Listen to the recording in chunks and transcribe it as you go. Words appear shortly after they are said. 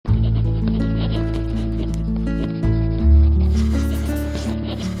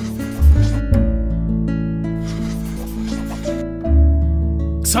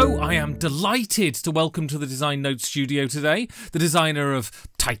delighted to welcome to the Design Notes studio today the designer of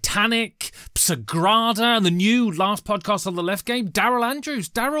Titanic, Sagrada, and the new Last Podcast on the Left game, Daryl Andrews.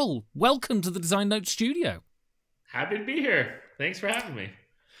 Daryl, welcome to the Design Notes studio. Happy to be here. Thanks for having me.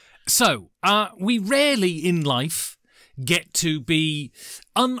 So, we rarely in life get to be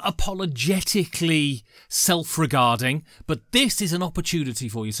unapologetically self-regarding, but this is an opportunity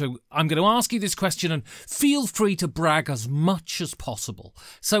for you. So I'm going to ask you this question and feel free to brag as much as possible.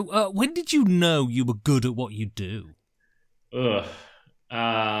 So when did you know you were good at what you do?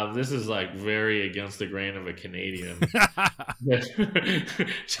 This is like very against the grain of a Canadian.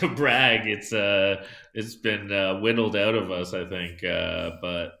 To brag, it's been whittled out of us, I think.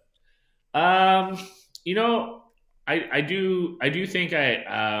 You know, I do think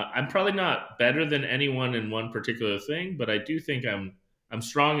I'm probably not better than anyone in one particular thing, but I do think I'm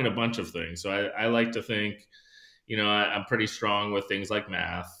strong in a bunch of things. So I like to think, you know, I'm pretty strong with things like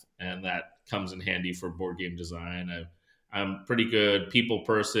math, and that comes in handy for board game design. I'm pretty good people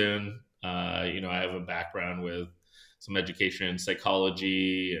person. You know, I have a background with some education in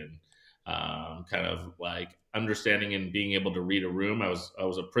psychology and kind of like understanding and being able to read a room. I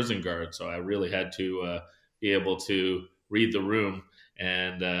was a prison guard, so I really had to be able to read the room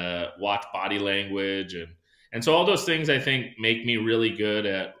and watch body language. And so all those things I think make me really good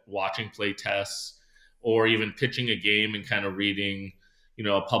at watching play tests or even pitching a game and kind of reading, you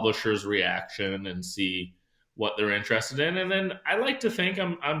know, a publisher's reaction and see what they're interested in. And then I like to think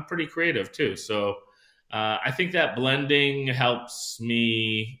I'm pretty creative too. So I think that blending helps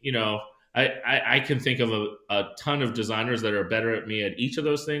me, you know, I can think of a ton of designers that are better at me at each of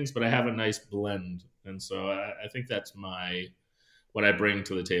those things, but I have a nice blend. And so I think that's what I bring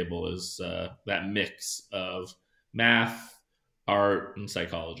to the table is that mix of math, art, and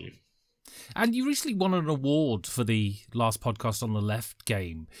psychology. And you recently won an award for the Last Podcast on the Left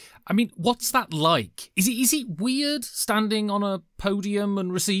game. I mean, what's that like? Is it weird standing on a podium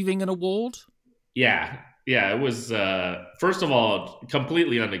and receiving an award? Yeah, it was, first of all,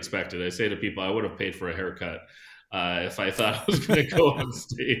 completely unexpected. I say to people, I would have paid for a haircut if I thought I was going to go on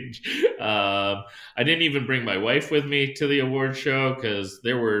stage. I didn't even bring my wife with me to the award show because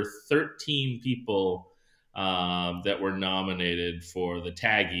there were 13 people that were nominated for the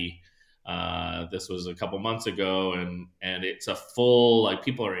Taggy. This was a couple months ago, and it's a full, like,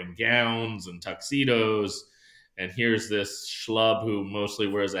 people are in gowns and tuxedos, and here's this schlub who mostly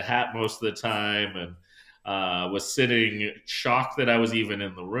wears a hat most of the time and was sitting shocked that I was even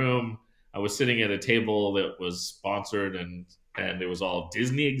in the room. I was sitting at a table that was sponsored, and it was all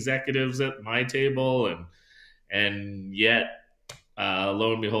Disney executives at my table, and yet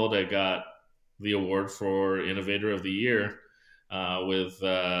lo and behold, I got the award for Innovator of the Year with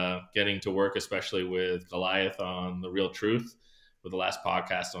getting to work, especially with Goliath on The Real Truth, with the Last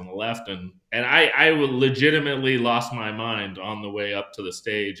Podcast on the Left, and I legitimately lost my mind on the way up to the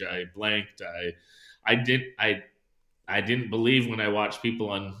stage. I blanked. I didn't believe when I watched people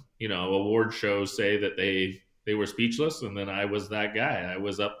on, you know, award shows say that they were speechless, and then I was that guy. I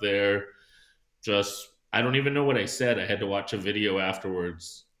was up there, just, I don't even know what I said. I had to watch a video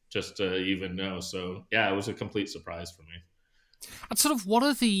afterwards just to even know. So yeah, it was a complete surprise for me. And sort of, what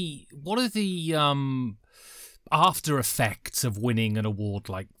are the after effects of winning an award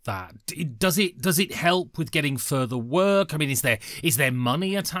like that? Does it help with getting further work? I mean, is there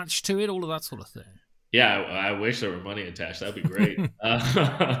money attached to it? All of that sort of thing. Yeah, I wish there were money attached. That'd be great.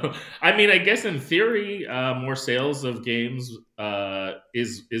 I mean, I guess in theory, more sales of games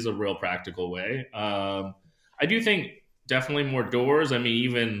is a real practical way. I do think definitely more doors. I mean,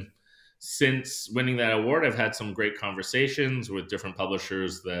 even since winning that award, I've had some great conversations with different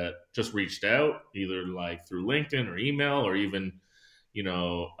publishers that just reached out, either like through LinkedIn or email, or even, you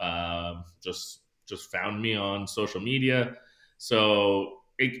know, just found me on social media. So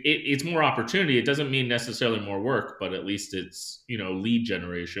it's more opportunity. It doesn't mean necessarily more work, but at least it's, you know, lead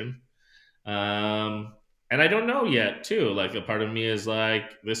generation. And I don't know yet too. Like, a part of me is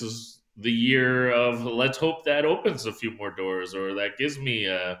like, this is the year of, let's hope that opens a few more doors, or that gives me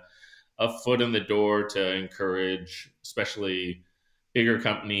a foot in the door to encourage, especially bigger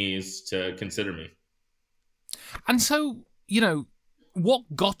companies, to consider me. And so, you know,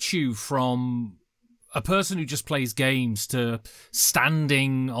 what got you from a person who just plays games to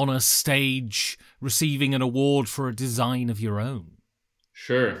standing on a stage receiving an award for a design of your own?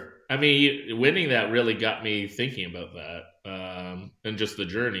 Sure. I mean, winning that really got me thinking about that, and just the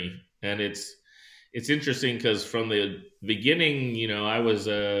journey. And it's interesting because from the beginning, you know, I was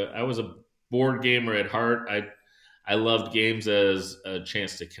a board gamer at heart. I loved games as a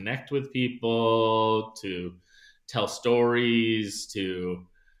chance to connect with people, to tell stories, to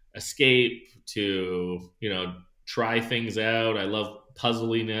escape, to, try things out. I love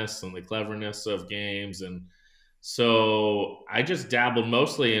puzzliness and the cleverness of games. And so I just dabbled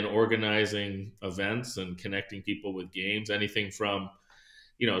mostly in organizing events and connecting people with games, anything from,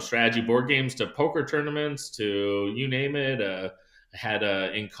 strategy board games to poker tournaments to you name it. I had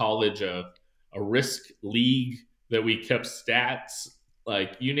in college a risk league that we kept stats,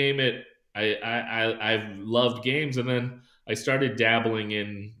 like you name it. I've loved games, and then I started dabbling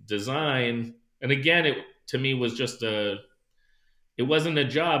in design, and again, it to me was just it wasn't a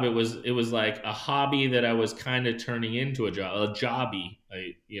job. It was like a hobby that I was kind of turning into a jobby.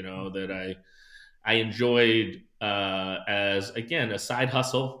 That I enjoyed as, again, a side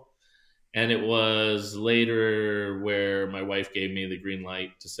hustle. And it was later where my wife gave me the green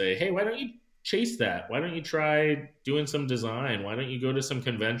light to say, hey, why don't you chase that? Why don't you try doing some design? Why don't you go to some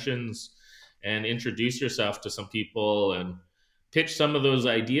conventions and introduce yourself to some people and pitch some of those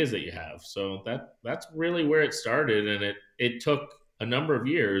ideas that you have? So that's really where it started. And it took a number of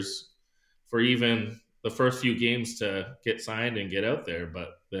years for even the first few games to get signed and get out there,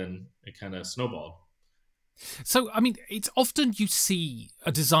 but then it kind of snowballed. So, I mean, it's often you see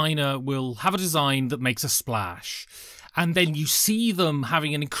a designer will have a design that makes a splash, and then you see them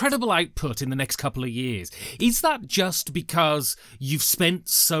having an incredible output in the next couple of years. Is that just because you've spent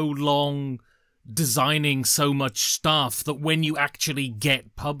so long designing so much stuff that when you actually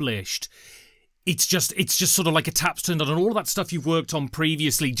get published, it's just sort of like a tap's turned on and all of that stuff you've worked on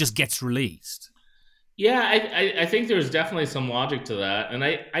previously just gets released? Yeah, I think there's definitely some logic to that. And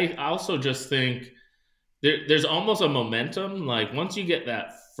I also just think there's almost a momentum. Like once you get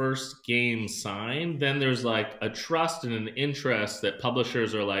that first game signed, then there's like a trust and an interest that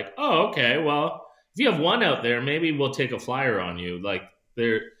publishers are like, oh, okay, well, if you have one out there, maybe we'll take a flyer on you. Like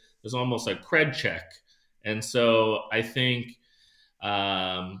there's almost a cred check. And so I think,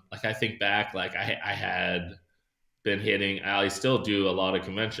 I think back, like I had been hitting, I still do a lot of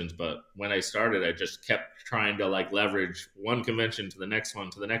conventions, but when I started, I just kept trying to like leverage one convention to the next one,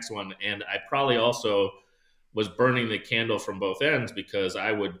 to the next one. And I probably also was burning the candle from both ends because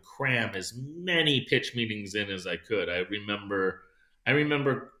I would cram as many pitch meetings in as I could. I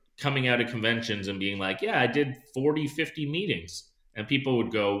remember coming out of conventions and being like, yeah, I did 40, 50 meetings. And people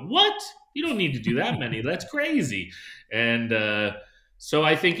would go, what? You don't need to do that many. That's crazy. And so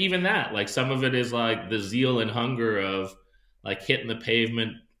I think even that, like some of it is like the zeal and hunger of like hitting the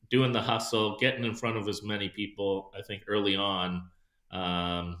pavement, doing the hustle, getting in front of as many people. I think early on,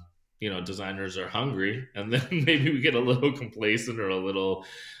 designers are hungry, and then maybe we get a little complacent or a little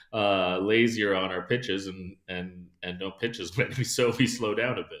lazier on our pitches and don't pitch as many, so we slow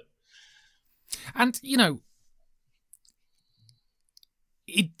down a bit. And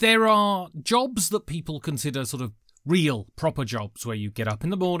there are jobs that people consider sort of real proper jobs where you get up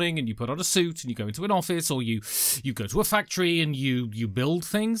in the morning and you put on a suit and you go into an office, or you go to a factory and you build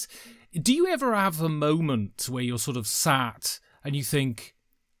things. Do you ever have a moment where you're sort of sat and you think,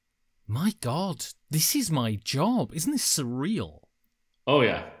 my God, this is my job. Isn't this surreal? Oh,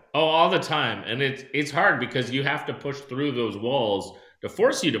 yeah. Oh, all the time. And it's hard because you have to push through those walls to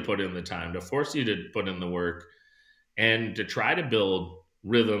force you to put in the time, to force you to put in the work, and to try to build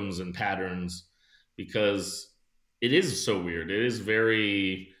rhythms and patterns, because it is so weird. It is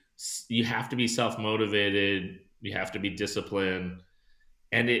you have to be self-motivated. You have to be disciplined.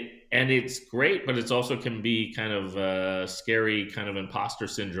 And it's great, but it's also can be kind of a scary kind of imposter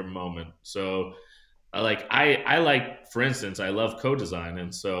syndrome moment. So I like, for instance, I love co-design.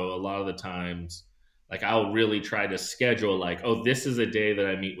 And so a lot of the times, like I'll really try to schedule like, oh, this is a day that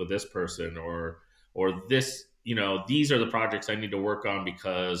I meet with this person, or this, these are the projects I need to work on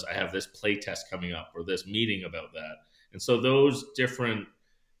because I have this play test coming up or this meeting about that. And so those different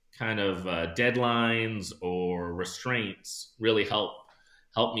kind of deadlines or restraints really help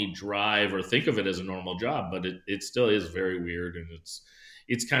me drive or think of it as a normal job, but it still is very weird. And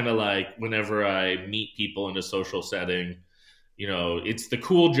it's kind of like whenever I meet people in a social setting, it's the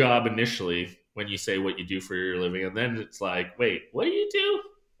cool job initially when you say what you do for your living. And then it's like, wait, what do you do?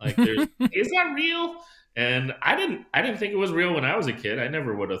 Like, is that real? And I didn't think it was real when I was a kid. I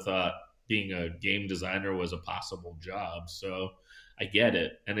never would have thought being a game designer was a possible job. So I get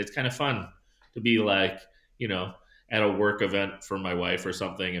it. And it's kind of fun to be like, at a work event for my wife or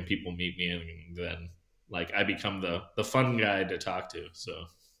something, and people meet me, and then like I become the fun guy to talk to. So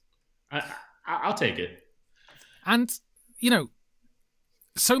I'll take it. And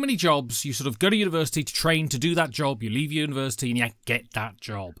so many jobs, you sort of go to university to train to do that job, you leave university and you get that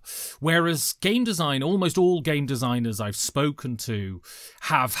job. Whereas game design, almost all game designers I've spoken to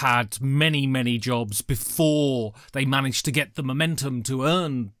have had many, many jobs before they managed to get the momentum to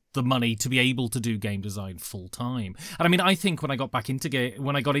earn the money to be able to do game design full time. And I mean, I think when I got into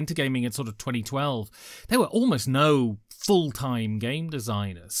gaming in sort of 2012, there were almost no full-time game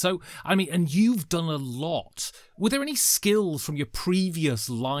designers. So, I mean, and you've done a lot. Were there any skills from your previous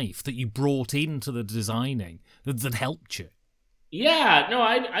life that you brought into the designing that helped you? Yeah, no,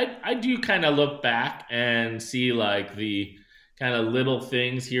 I do kind of look back and see like the kind of little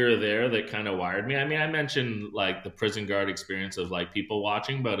things here or there that kind of wired me. I mean, I mentioned like the prison guard experience of like people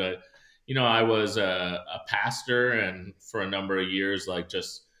watching, but I was a pastor, and for a number of years, like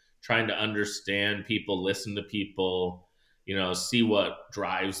just trying to understand people, listen to people, see what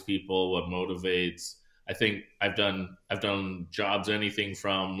drives people, what motivates. I think I've done jobs anything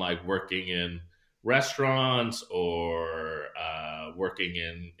from like working in restaurants or working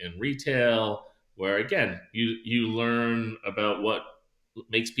in retail, where again you learn about what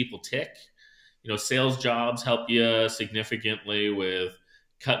makes people tick. Sales jobs help you significantly with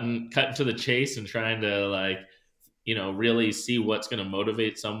cutting to the chase and trying to like really see what's going to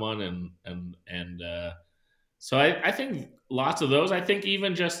motivate someone, and so I think lots of those. I think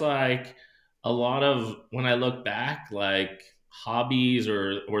even just like a lot of when I look back, like hobbies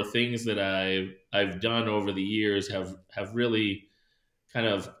or things that I've done over the years have really kind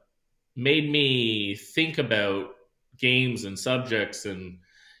of made me think about games and subjects. And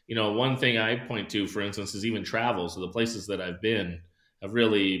one thing I point to, for instance, is even travel. So the places that I've been have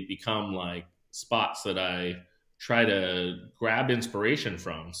really become like spots that I try to grab inspiration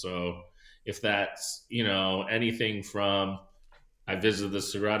from. So if that's anything from I visited the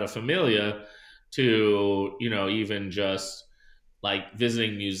Sagrada Familia to even just like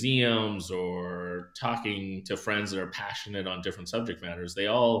visiting museums or talking to friends that are passionate on different subject matters, they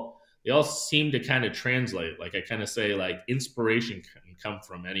all seem to kind of translate. Like I kind of say, like inspiration can come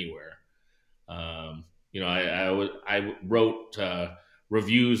from anywhere. I wrote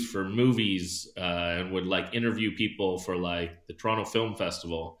reviews for movies and would like interview people for like the Toronto Film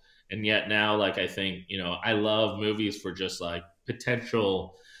Festival, and yet now like I think I love movies for just like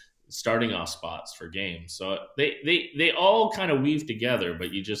potential starting off spots for games. So they all kind of weave together,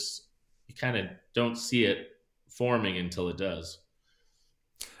 but you kind of don't see it forming until it does.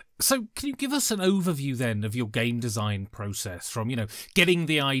 So can you give us an overview then of your game design process from, getting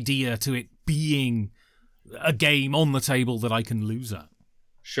the idea to it being a game on the table that I can lose at?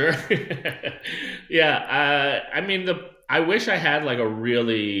 Sure. Yeah. I mean, I wish I had like a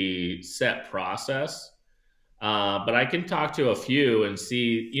really set process. But I can talk to a few and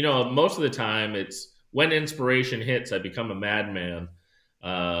see, most of the time it's when inspiration hits, I become a madman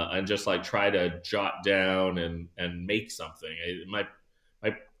and just like try to jot down and make something. My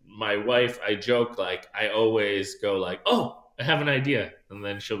my wife, I joke like I always go like, "Oh, I have an idea," and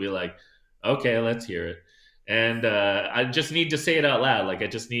then she'll be like, "Okay, let's hear it." And I just need to say it out loud. Like I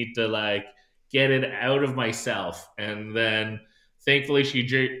just need to like get it out of myself, and then thankfully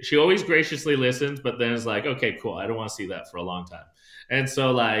she always graciously listens, but then it's like, okay, cool, I don't want to see that for a long time. And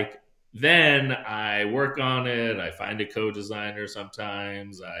so like then I work on it, I find a co-designer.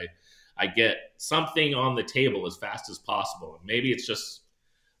 Sometimes I get something on the table as fast as possible, and maybe it's just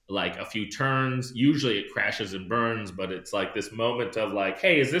like a few turns. Usually it crashes and burns, but it's like this moment of like,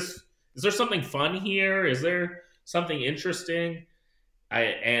 hey, is there something fun here, is there something interesting?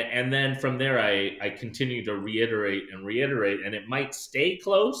 And then from there, I continue to reiterate and reiterate, and it might stay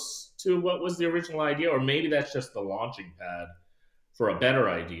close to what was the original idea, or maybe that's just the launching pad for a better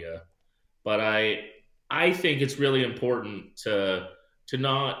idea. But I think it's really important to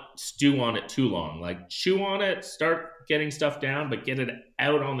not stew on it too long. Like chew on it, start getting stuff down, but get it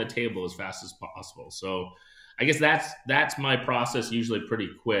out on the table as fast as possible. So I guess that's my process, usually pretty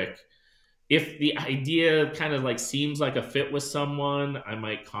quick. If the idea kind of like seems like a fit with someone, I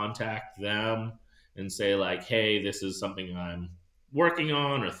might contact them and say like, hey, this is something I'm working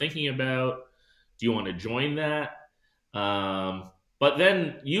on or thinking about. Do you want to join that? But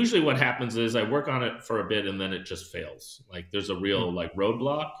then usually what happens is I work on it for a bit and then it just fails. Like there's a real like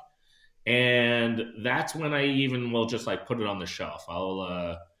roadblock. And that's when I even will just like put it on the shelf.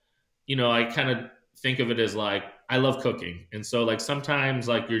 I kind of think of it as like I love cooking, and so like sometimes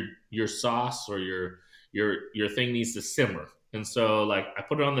like your sauce or your thing needs to simmer, and so like I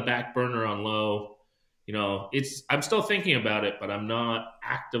put it on the back burner on low. I'm still thinking about it, but I'm not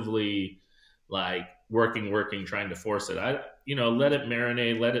actively like working trying to force it. I let it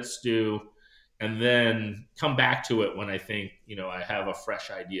marinate, let it stew, and then come back to it when I think I have a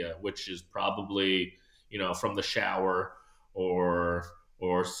fresh idea, which is probably from the shower or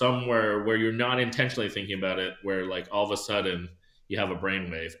somewhere where you're not intentionally thinking about it, where like all of a sudden you have a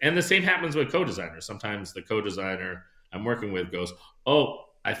brainwave. And the same happens with co-designers. Sometimes the co-designer I'm working with goes, "Oh,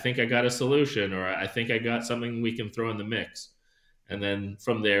 I think I got a solution, or I think I got something we can throw in the mix. And then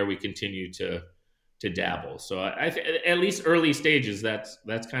from there, we continue to dabble. So at least early stages, that's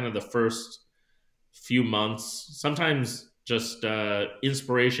kind of the first few months. Sometimes just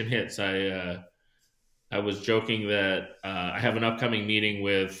inspiration hits. I was joking that I have an upcoming meeting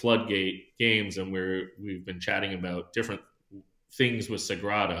with Floodgate Games, and we've been chatting about different things with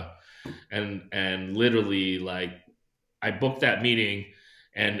Sagrada, and literally, like, I booked that meeting,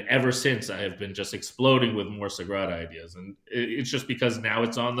 and ever since I have been just exploding with more Sagrada ideas, and it's just because now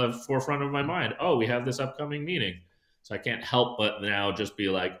it's on the forefront of my mind. Oh, we have this upcoming meeting, so I can't help but now just be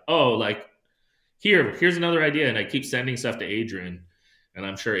like, oh, like, here's another idea, and I keep sending stuff to Adrian, and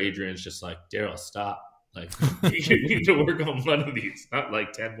I'm sure Adrian's just like, Daryl, stop. Like, you need to work on one of these, not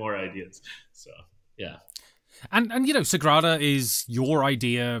like 10 more ideas. So, yeah. And you know, Sagrada is your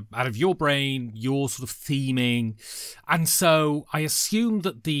idea out of your brain, your sort of theming. And so I assume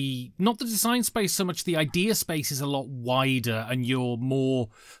that not the design space so much, the idea space is a lot wider and you're more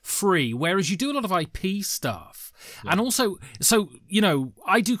free, whereas you do a lot of IP stuff. Yeah. And also, so, you know,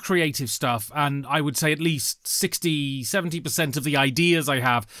 I do creative stuff, and I would say at least 60, 70% of the ideas I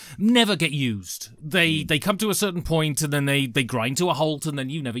have never get used. They come to a certain point and then they grind to a halt and then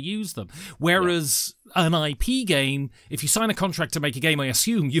you never use them. Whereas an IP game, if you sign a contract to make a game, I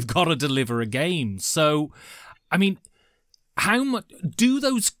assume you've got to deliver a game. So, I mean, how much do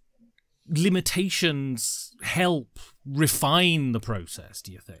those limitations help refine the process,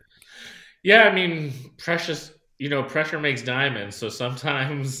 do you think? Yeah, I mean, pressure makes diamonds. So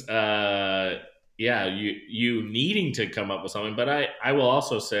sometimes, you needing to come up with something. But I will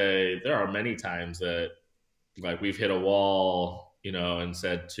also say there are many times that, like, we've hit a wall, you know, and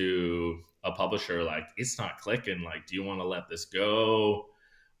said to a publisher, like, it's not clicking. Like, do you want to let this go?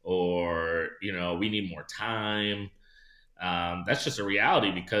 Or, you know, we need more time. That's just a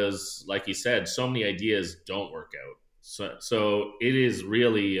reality because, like you said, so many ideas don't work out. So it is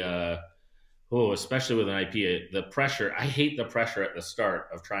really, especially with an IP, the pressure. I hate the pressure at the start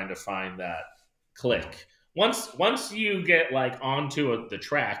of trying to find that click. Once you get, like, onto the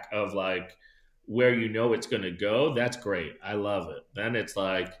track of, like, where you know it's going to go, that's great. I love it. Then it's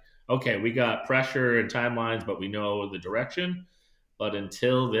like, okay, we got pressure and timelines, but we know the direction. But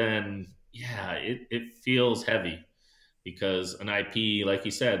until then, yeah, it feels heavy because an IP, like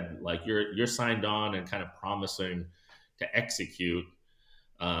you said, like, you're signed on and kind of promising to execute.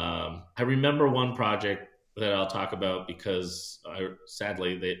 I remember one project that I'll talk about because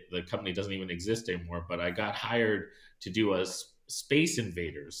sadly the company doesn't even exist anymore, but I got hired to do a Space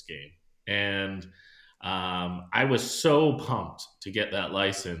Invaders game. And I was so pumped to get that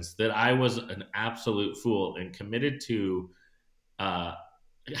license that I was an absolute fool and committed to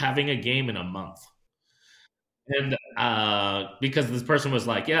having a game in a month. And because this person was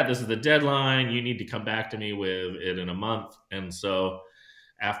like, yeah, this is the deadline. You need to come back to me with it in a month. And so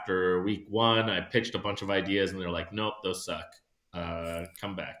after week one, I pitched a bunch of ideas and they're like, nope, those suck.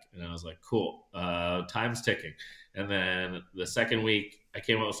 Come back. And I was like, cool. Time's ticking. And then the second week, I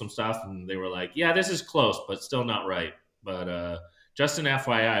came up with some stuff and they were like, yeah, this is close, but still not right. But just an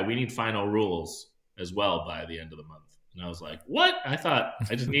FYI, we need final rules as well by the end of the month. And I was like, what? I thought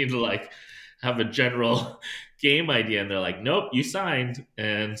I just needed to, like, have a general game idea. And they're like, nope, you signed.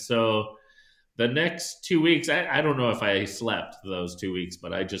 And so the next 2 weeks, I don't know if I slept those 2 weeks,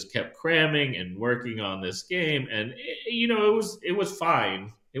 but I just kept cramming and working on this game. And, it was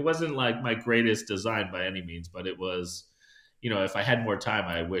fine. It wasn't like my greatest design by any means, but it was, if I had more time,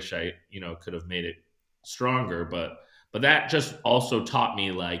 I wish I, could have made it stronger. But that just also taught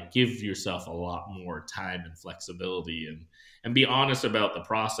me, like, give yourself a lot more time and flexibility and be honest about the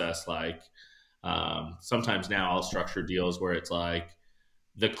process. Like, sometimes now I'll structure deals where it's like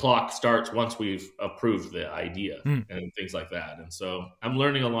the clock starts once we've approved the idea and things like that. And so I'm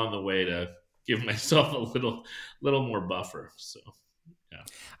learning along the way to give myself a little more buffer. So, yeah.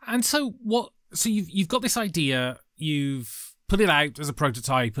 And so you've got this idea, you've put it out as a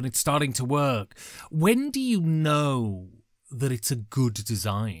prototype and it's starting to work. When do you know that it's a good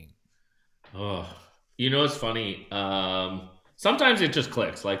design? Oh, it's funny. Sometimes it just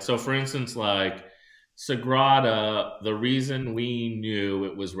clicks. Like, so for instance, like Sagrada, the reason we knew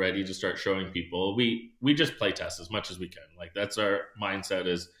it was ready to start showing people, we just play test as much as we can. Like, that's our mindset,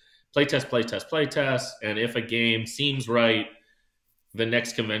 is play test. And if a game seems right, the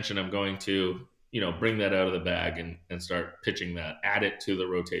next convention I'm going to, bring that out of the bag and start pitching that, add it to the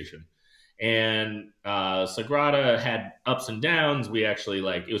rotation. And Sagrada had ups and downs. We actually,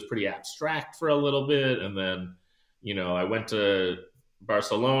 like, it was pretty abstract for a little bit. And then, I went to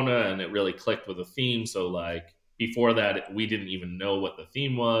Barcelona and it really clicked with the theme. So, like, before that, we didn't even know what the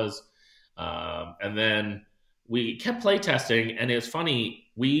theme was. And then we kept playtesting, and it's funny.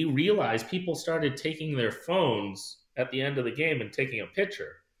 We realized people started taking their phones at the end of the game and taking a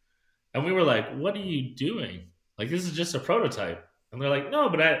picture, and we were like, "What are you doing? Like, this is just a prototype." And they're like, "No,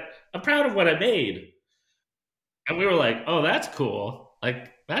 but I'm proud of what I made." And we were like, "Oh, that's cool.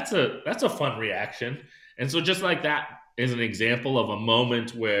 Like, that's a fun reaction." And so, just like that is an example of a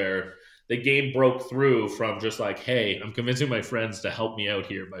moment where the game broke through from just like, "Hey, I'm convincing my friends to help me out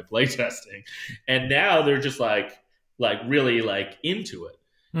here by playtesting," and now they're just like really like into it.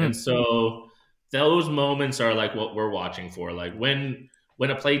 And Mm. so those moments are like what we're watching for. Like when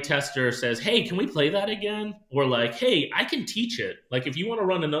a playtester says, "Hey, can we play that again?" Or like, "Hey, I can teach it. Like, if you want to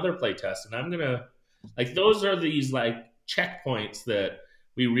run another playtest, and I'm gonna." Like, those are these like checkpoints that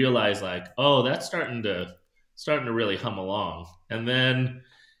we realize like, oh, that's starting to really hum along. And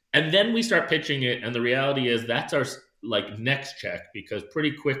then we start pitching it, and the reality is that's our like next check, because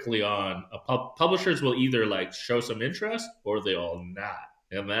pretty quickly on publishers will either like show some interest or they'll not.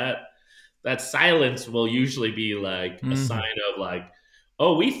 And that silence will usually be like a sign Mhm. of like,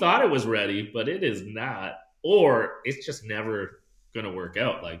 oh, we thought it was ready, but it is not, or it's just never going to work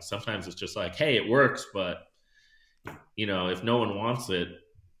out. Like, sometimes it's just like, hey, it works, but if no one wants it,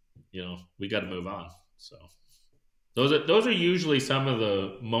 we got to move on. So those are usually some of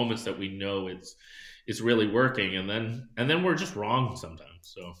the moments that we know it's really working, and then we're just wrong sometimes.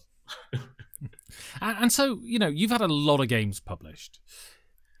 So And so, you've had a lot of games published,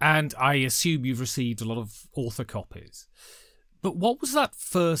 and I assume you've received a lot of author copies. But what was that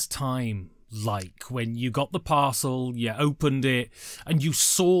first time like when you got the parcel, you opened it, and you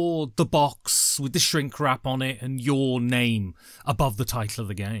saw the box with the shrink wrap on it and your name above the title of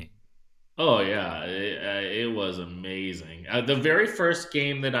the game? oh yeah, it was amazing. The very first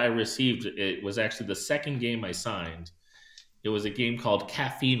game that I received, it was actually the second game I signed. It was a game called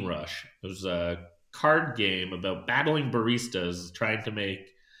Caffeine Rush. It was a card game about battling baristas trying to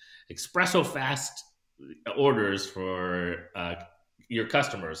make espresso fast orders for your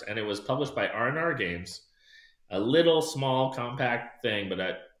customers, and it was published by R&R Games. A little small compact thing,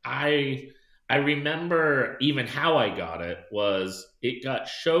 but I remember even how I got it. Was it got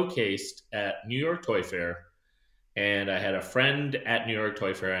showcased at New York Toy Fair, and I had a friend at New York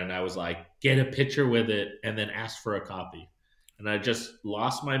Toy Fair, and I was like, get a picture with it and then ask for a copy. And I just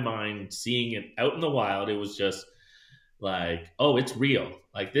lost my mind seeing it out in the wild. It was just like, oh, it's real.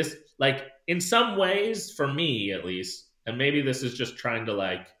 Like this, like in some ways, for me at least, and maybe this is just trying to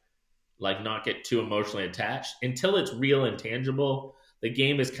like not get too emotionally attached until it's real and tangible. The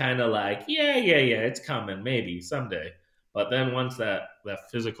game is kind of like, yeah, it's coming, maybe someday. But then once that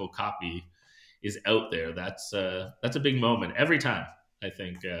physical copy is out there, that's a big moment every time. I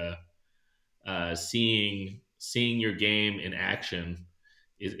think seeing your game in action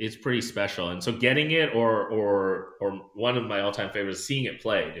is pretty special. And so getting it, or one of my all time favorites, seeing it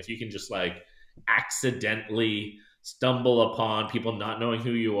played. If you can just like accidentally stumble upon people not knowing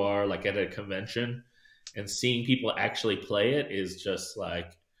who you are, like at a convention, and seeing people actually play it is just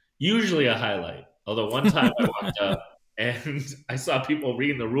like usually a highlight. Although one time I walked up and I saw people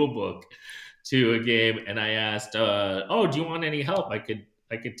reading the rule book to a game, and I asked, "Oh, do you want any help? I could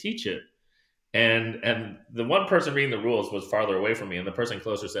teach it." And the one person reading the rules was farther away from me, and the person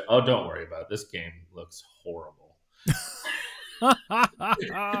closer said, "Oh, don't worry about it. This game looks horrible."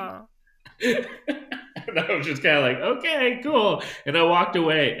 And I was just kind of like, "Okay, cool." And I walked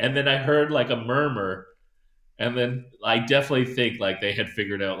away, and then I heard like a murmur, and then I definitely think like they had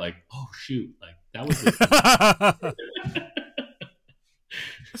figured out like, "Oh shoot, like that was the thing."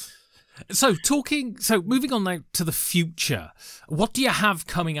 So moving on now to the future, what do you have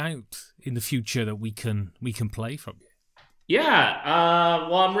coming out in the future that we can play from you? Yeah,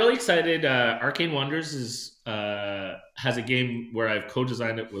 well, I'm really excited. Arcane Wonders has a game where I've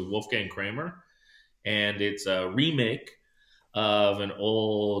co-designed it with Wolfgang Kramer, and it's a remake of an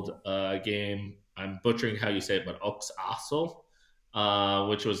old game. I'm butchering how you say it, but Ox Assel,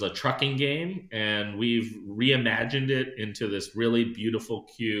 which was a trucking game, and we've reimagined it into this really beautiful,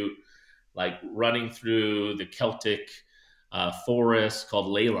 cute, like running through the Celtic forest called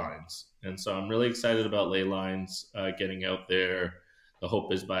Ley Lines. And so I'm really excited about Ley Lines getting out there. The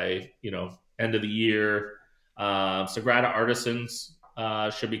hope is by end of the year. Sagrada Artisans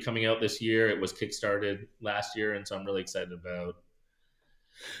should be coming out this year. It was kickstarted last year, and so I'm really excited about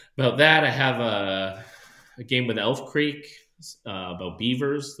that. I have a game with Elf Creek about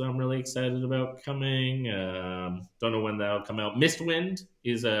beavers that I'm really excited about coming. Don't know when that'll come out. Mistwind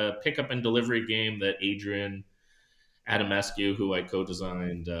is a pickup and delivery game that Adrian Adamescu, who I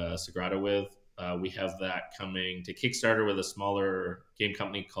co-designed Sagrada with, we have that coming to Kickstarter with a smaller game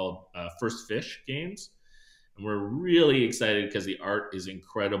company called First Fish Games. And we're really excited because the art is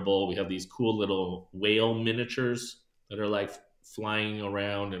incredible. We have these cool little whale miniatures that are like flying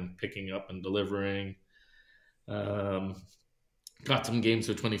around and picking up and delivering. Um, got some games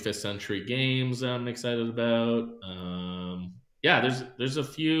for 25th Century Games I'm excited about. Yeah, there's a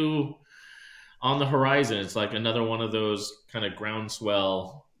few on the horizon. It's like another one of those kind of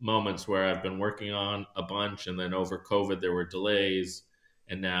groundswell moments where I've been working on a bunch, and then over COVID there were delays,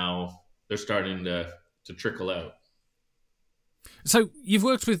 and now they're starting to trickle out. So you've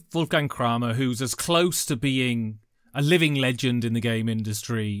worked with Wolfgang Kramer, who's as close to being a living legend in the game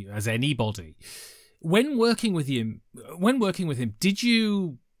industry as anybody. When working with him, did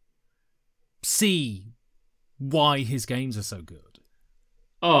you see why his games are so good?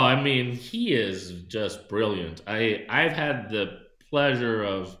 Oh, I mean, he is just brilliant. I've had the pleasure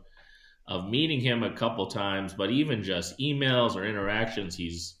of meeting him a couple times, but even just emails or interactions,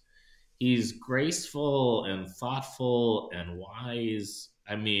 he's graceful and thoughtful and wise.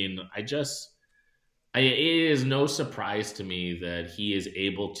 I mean, it is no surprise to me that he is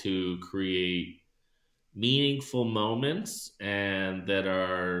able to create meaningful moments and that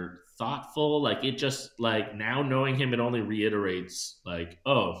are thoughtful. Like, it just, like, now knowing him, it only reiterates, like,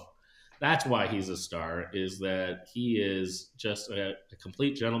 oh, that's why he's a star, is that he is just a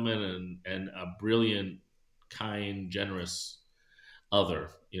complete gentleman and a brilliant, kind, generous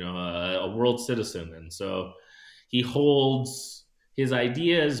other, a world citizen. And so he holds his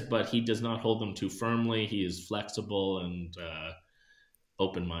ideas, but he does not hold them too firmly. He is flexible and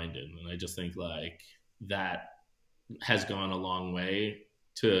open-minded. And I just think, like, that has gone a long way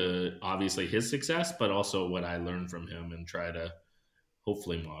to obviously his success, but also what I learned from him and try to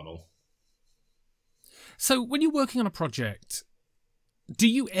hopefully model. So when you're working on a project, do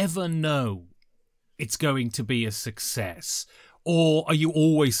you ever know it's going to be a success, or are you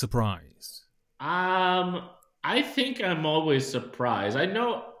always surprised? I think I'm always surprised.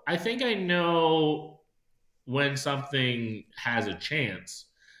 I think I know when something has a chance.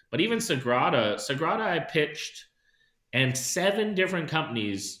 But even Sagrada I pitched, and 7 different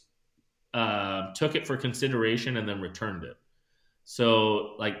companies took it for consideration and then returned it.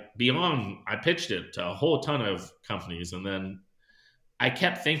 So, like, beyond, I pitched it to a whole ton of companies, and then I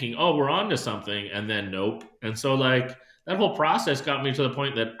kept thinking, oh, we're on to something, and then nope. And so, like, that whole process got me to the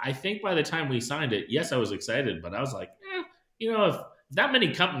point that I think by the time we signed it, yes, I was excited, but I was like, if that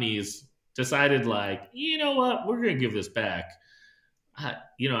many companies decided, like, you know what, we're going to give this back. I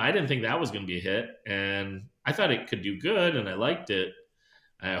didn't think that was going to be a hit, and I thought it could do good, and I liked it.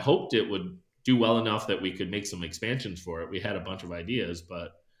 I hoped it would do well enough that we could make some expansions for it. We had a bunch of ideas,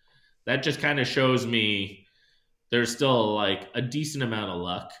 but that just kind of shows me there's still, like, a decent amount of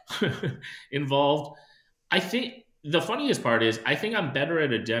luck involved. I think the funniest part is I think I'm better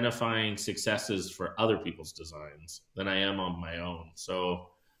at identifying successes for other people's designs than I am on my own. So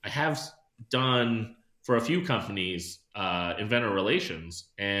I have done for a few companies inventor relations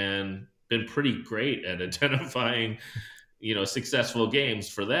and been pretty great at identifying successful games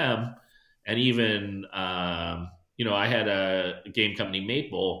for them. And even I had a game company,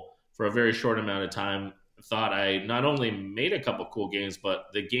 Maple, for a very short amount of time. Thought I not only made a couple cool games, but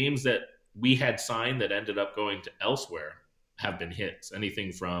the games that we had signed that ended up going to elsewhere have been hits.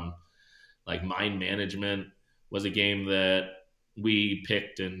 Anything from, like, Mind Management was a game that we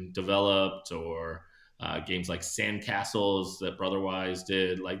picked and developed, or games like Sandcastles that Brotherwise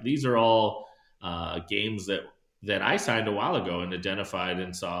did. Like, these are all games that I signed a while ago and identified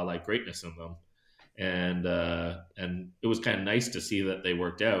and saw, like, greatness in them. And it was kind of nice to see that they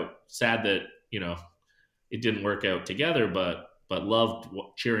worked out. Sad that, it didn't work out together, but loved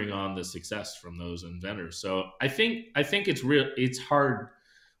cheering on the success from those inventors. So I think it's hard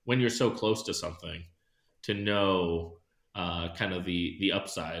when you're so close to something to know kind of the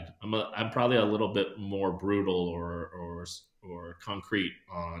upside. I'm probably a little bit more brutal or concrete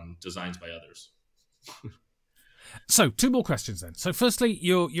on designs by others. So 2 more questions then. So firstly,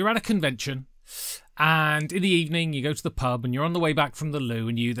 you're at a convention, and in the evening you go to the pub and you're on the way back from the loo,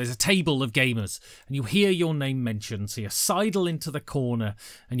 and there's a table of gamers and you hear your name mentioned, so you sidle into the corner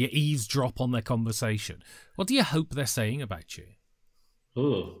and you eavesdrop on their conversation. What do you hope they're saying about you?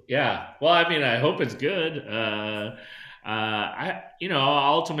 Ooh, yeah. Well, I mean, I hope it's good.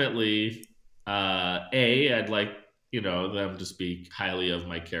 Ultimately, I'd like, them to speak highly of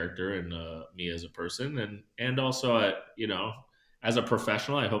my character and me as a person, and also, as a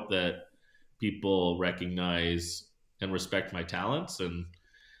professional, I hope that people recognize and respect my talents and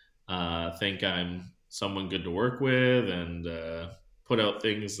think I'm someone good to work with, and put out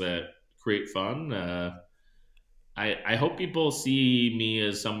things that create fun. I hope people see me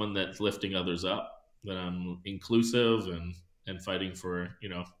as someone that's lifting others up, that I'm inclusive and fighting for,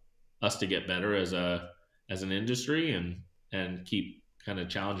 us to get better as an industry, and keep kind of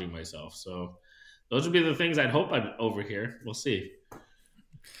challenging myself. So those would be the things I'd hope I'd overhear. We'll see.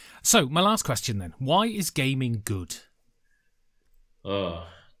 So, my last question then. Why is gaming good? Oh,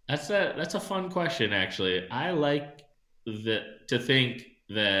 that's a fun question actually. I like that to think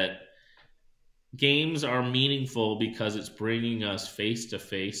that games are meaningful because it's bringing us face to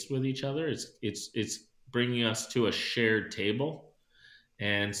face with each other. It's bringing us to a shared table,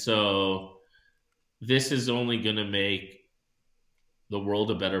 and so this is only going to make the world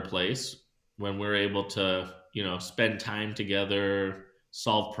a better place when we're able to, spend time together,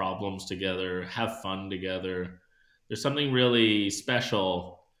 solve problems together, have fun together. There's something really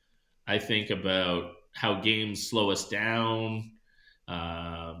special, I think, about how games slow us down,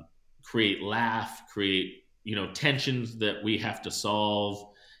 um, create laugh, create, tensions that we have to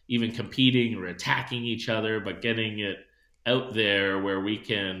solve, even competing or attacking each other, but getting it out there where we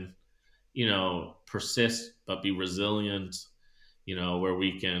can, persist but be resilient, where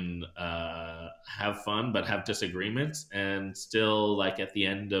we can have fun but have disagreements, and still, like, at the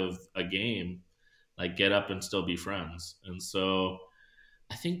end of a game, like, get up and still be friends. And so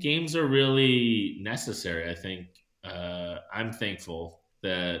I think games are really necessary. I think I'm thankful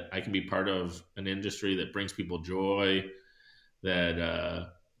that I can be part of an industry that brings people joy,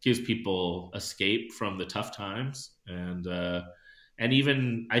 that gives people escape from the tough times, and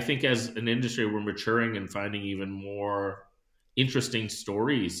even I think as an industry we're maturing and finding even more interesting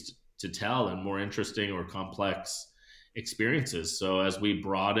stories to tell, and more interesting or complex experiences. So as we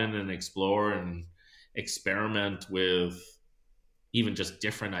broaden and explore and experiment with even just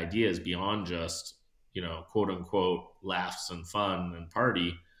different ideas beyond just, quote unquote laughs and fun and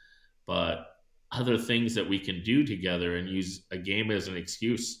party, but other things that we can do together and use a game as an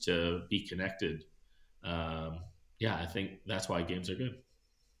excuse to be connected. um, yeah, I think that's why games are good.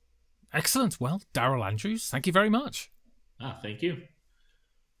 Excellent. Well, Daryl Andrews, thank you very much. Thank you.